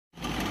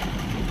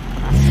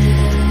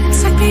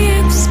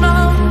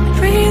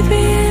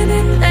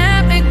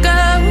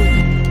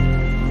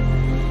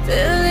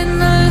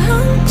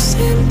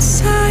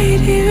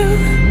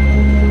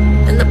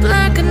the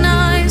blackened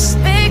eyes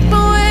make my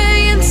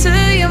way into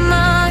your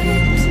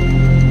mind,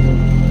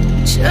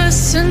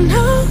 just to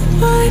know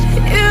what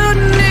you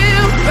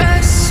knew.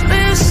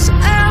 Restless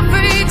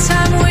every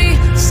time we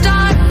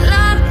start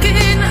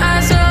locking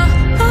eyes up.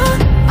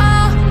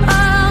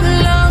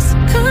 Lost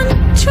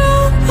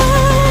control.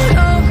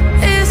 Oh,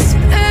 it's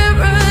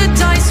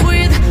paradise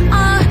with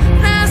a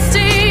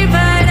nasty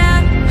bad eye.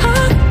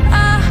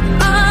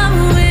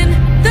 In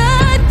the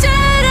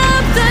dead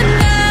of the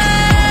night.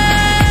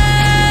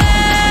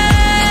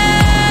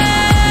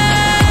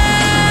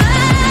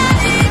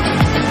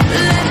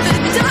 Let the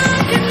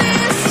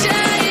darkness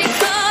take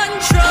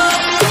control.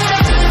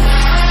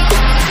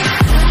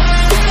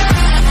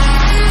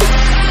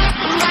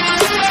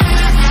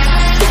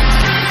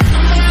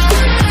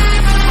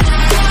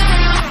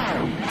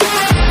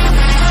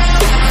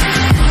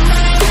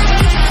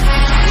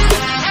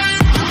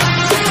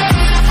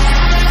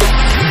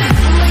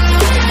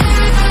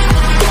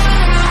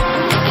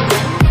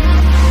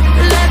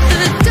 Let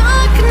the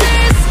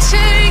darkness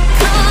take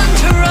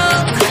control.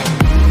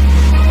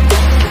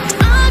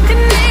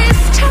 Darkness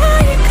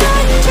take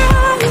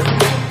control.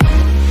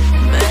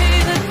 May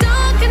the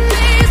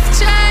darkness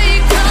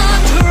take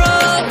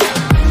control.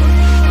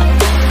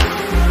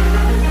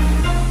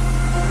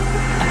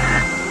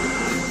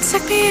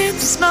 Take me in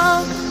the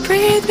smoke,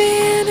 breathe me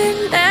in and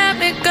let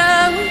me go.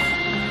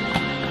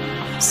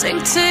 Sink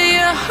to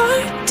your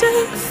heart to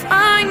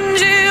find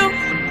you.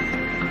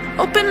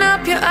 Open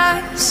up your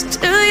eyes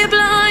till you're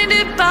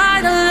blinded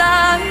by the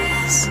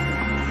lies,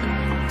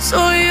 so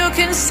you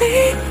can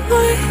see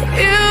what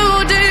you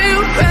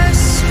do.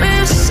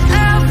 Restless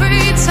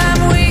every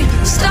time we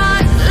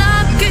start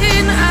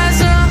locking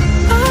eyes up.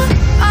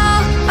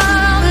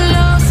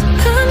 Lost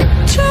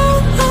control.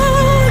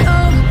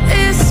 Oh,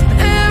 it's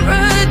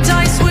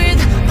paradise with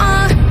a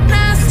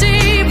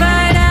nasty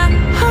bad eye.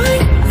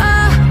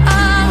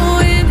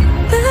 In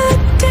the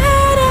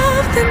dead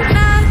of the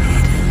night.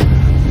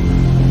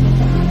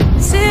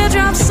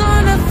 Teardrops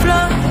on the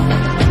floor.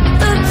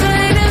 The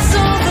pain is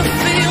over.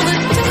 Feel the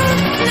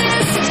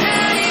darkness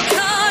take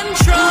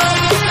control.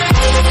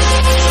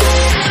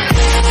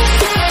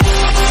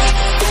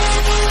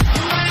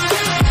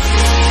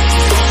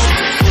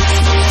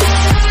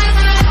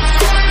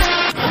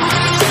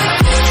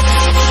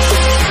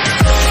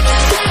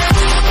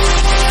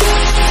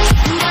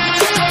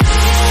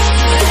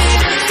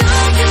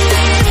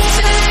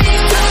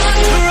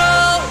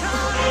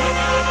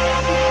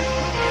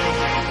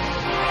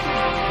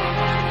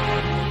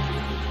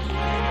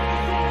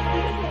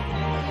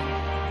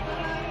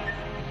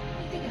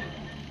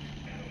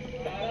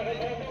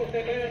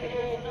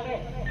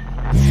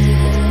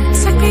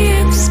 Take me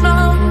in the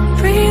smoke,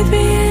 breathe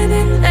me in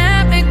and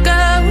let me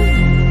go.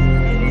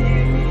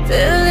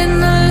 Filling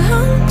the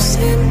lungs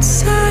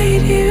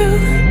inside you,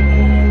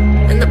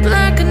 and the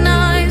blackened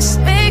eyes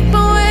make my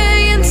way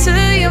into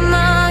your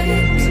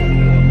mind,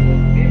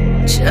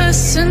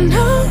 just to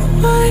know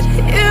what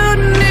you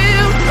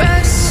knew.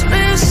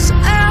 Restless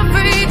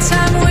every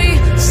time we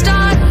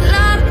start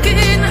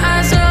locking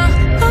eyes up.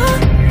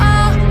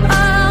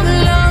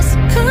 Lost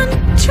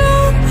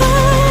control.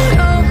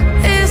 Oh,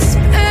 it's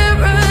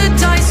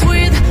paradise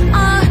with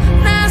a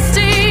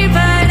nasty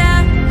bad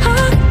eye.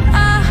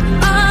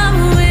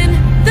 In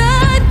the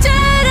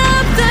dead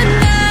of the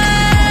night.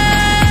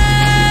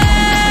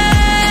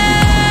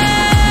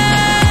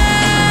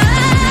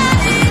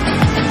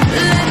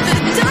 Let the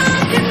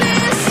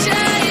darkness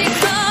take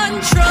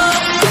control.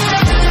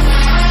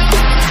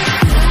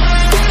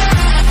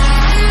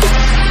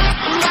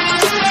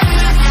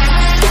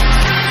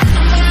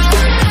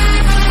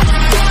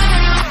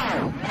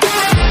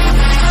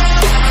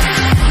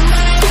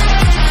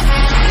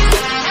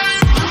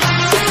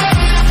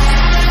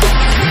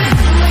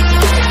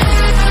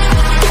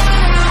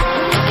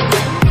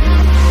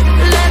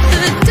 Let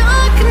the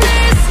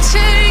darkness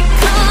take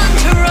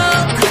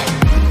control.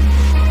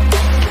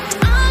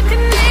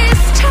 Darkness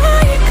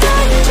take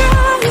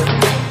control.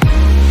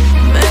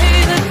 May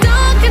the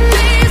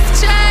darkness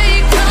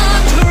take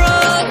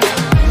control.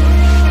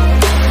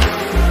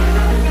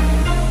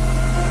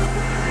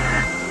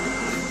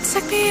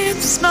 Take me in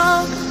the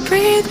smoke,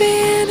 breathe me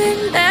in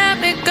and let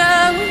me go.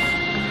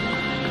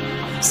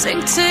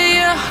 Sink to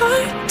your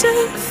heart to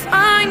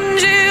find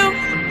you.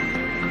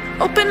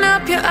 Open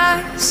up your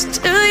eyes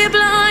till you're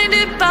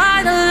blinded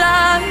by the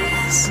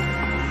lies,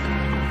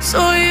 so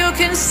you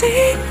can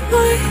see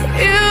what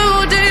you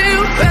do.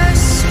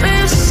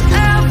 Restless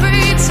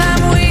every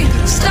time we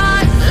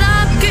start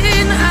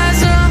locking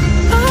eyes up.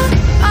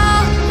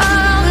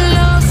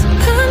 Lost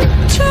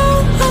control.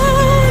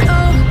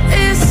 Oh,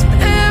 it's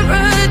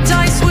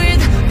paradise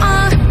with a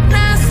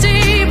nasty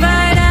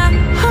bad eye.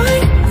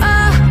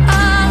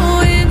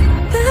 In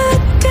the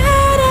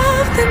dead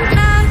of the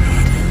night.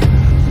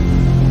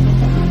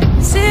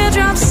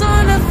 Teardrops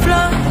on the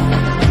floor.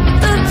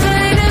 The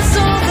pain is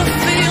over.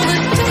 Feel the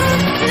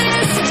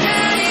darkness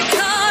take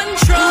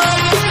control.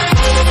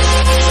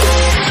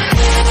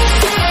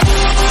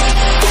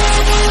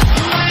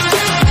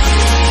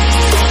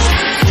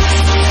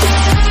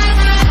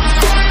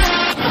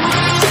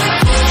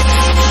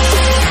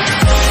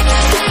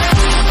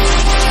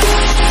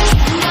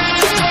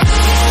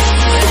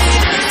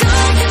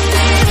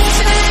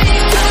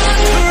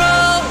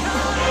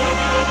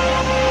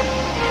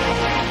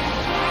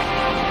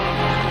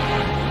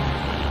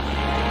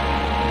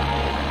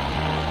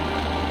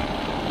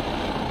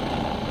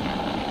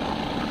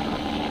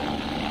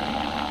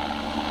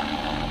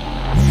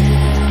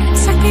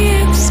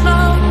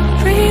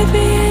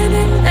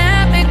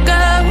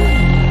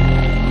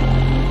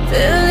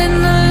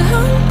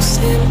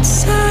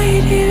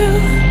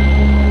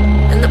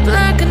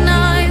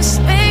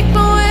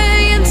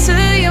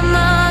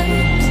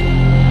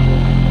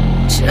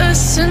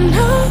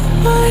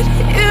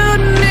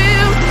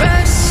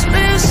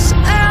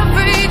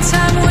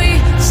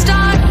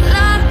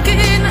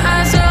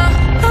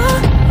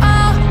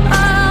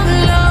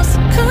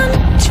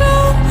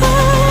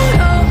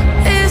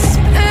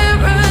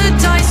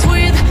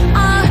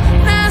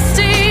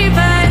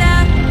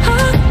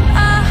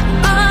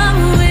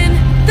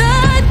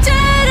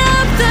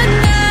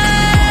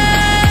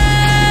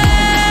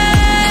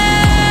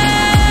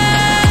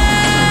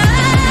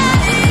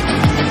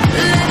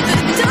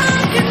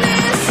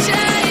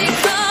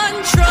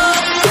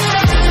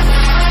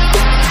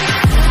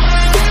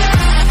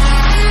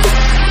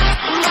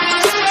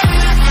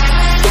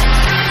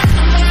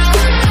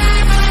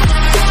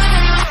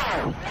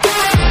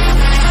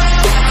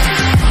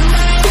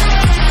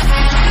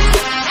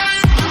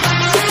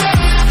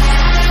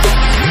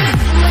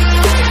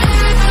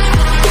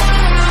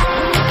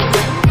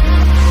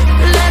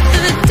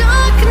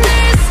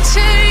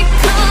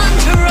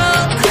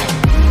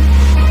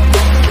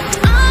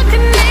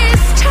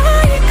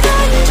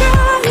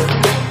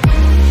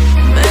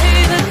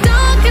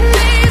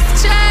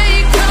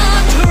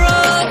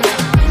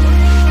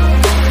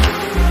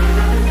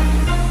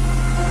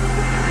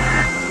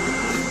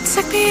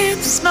 me in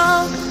the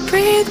smoke,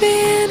 breathe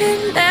me in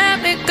and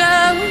let me go.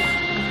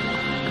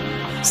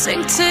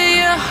 Sink to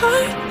your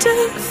heart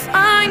to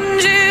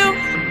find you.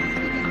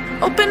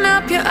 Open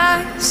up your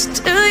eyes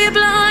till you're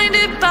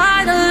blinded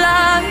by the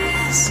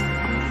lies,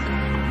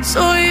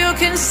 so you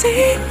can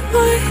see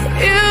what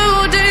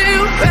you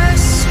do.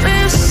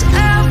 Restless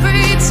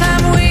every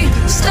time we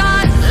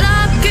start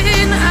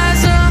locking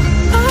eyes.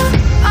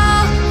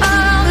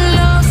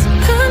 Lost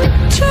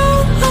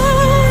control.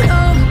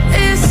 Oh,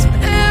 it's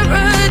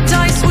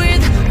paradise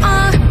with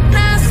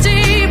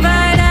honesty,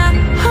 but I'm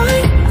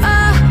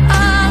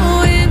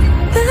in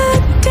the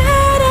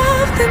dead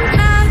of the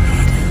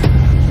night.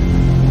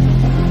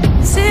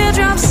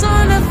 Teardrops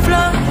on the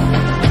floor.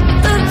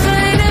 The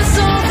pain is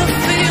over.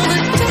 Feel the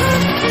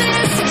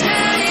darkness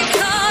take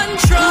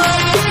control.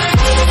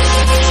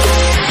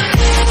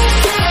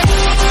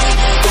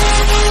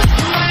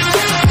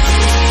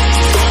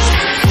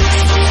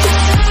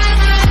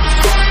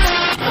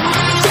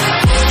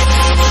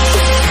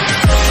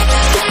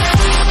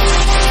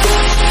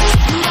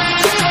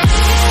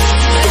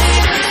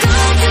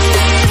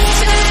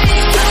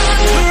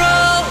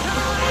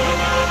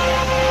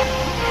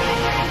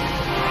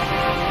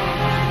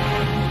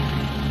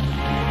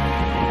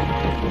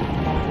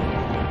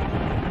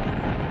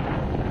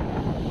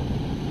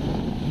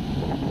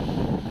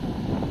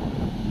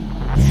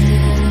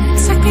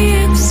 Take me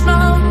in the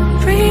smoke,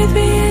 breathe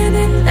me in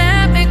and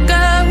let me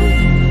go.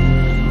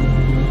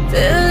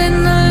 Filling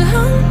the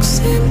lungs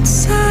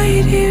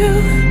inside you,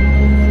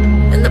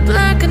 and the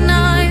blackened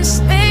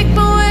eyes make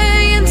my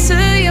way into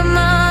your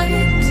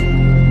mind,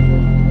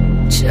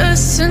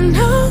 just to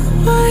know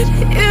what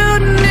you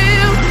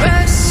knew.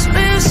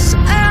 Restless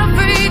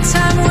every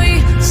time we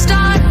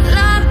start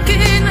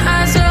locking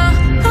eyes.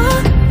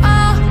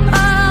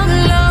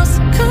 Lost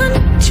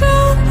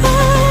control.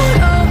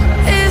 Oh,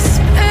 it's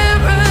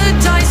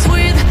paradise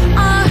with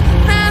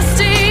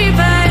honesty,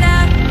 but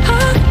I'm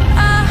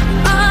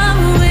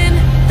in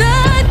the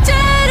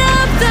dead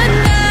of the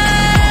night.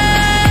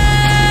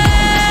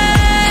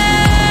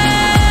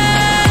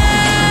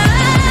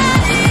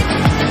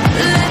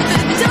 Let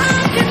the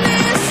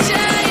darkness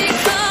take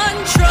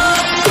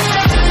control.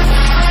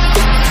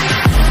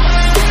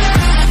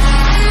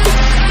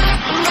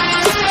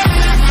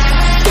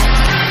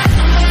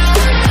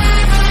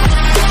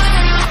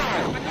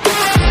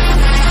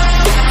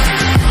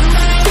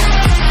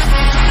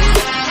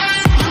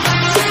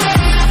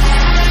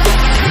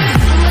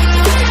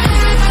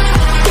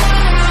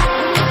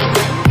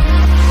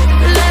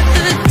 Let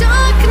the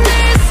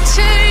darkness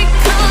take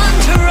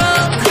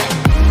control.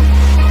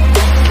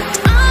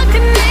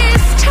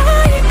 Darkness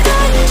take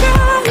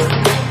control.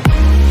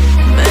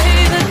 May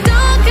the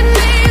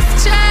darkness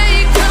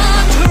take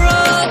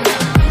control.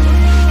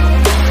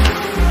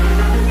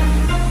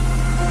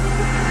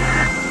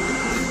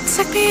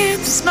 Take me in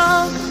the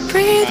smoke,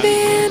 breathe me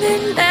in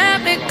and let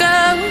me go.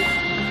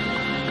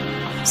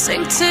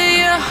 Sink to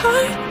your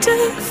heart to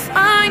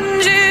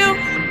find you.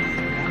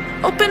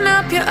 Open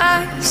up your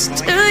eyes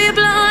till you're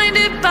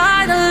blinded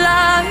by the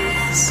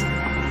lies,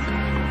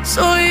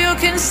 so you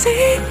can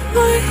see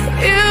what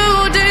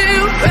you do.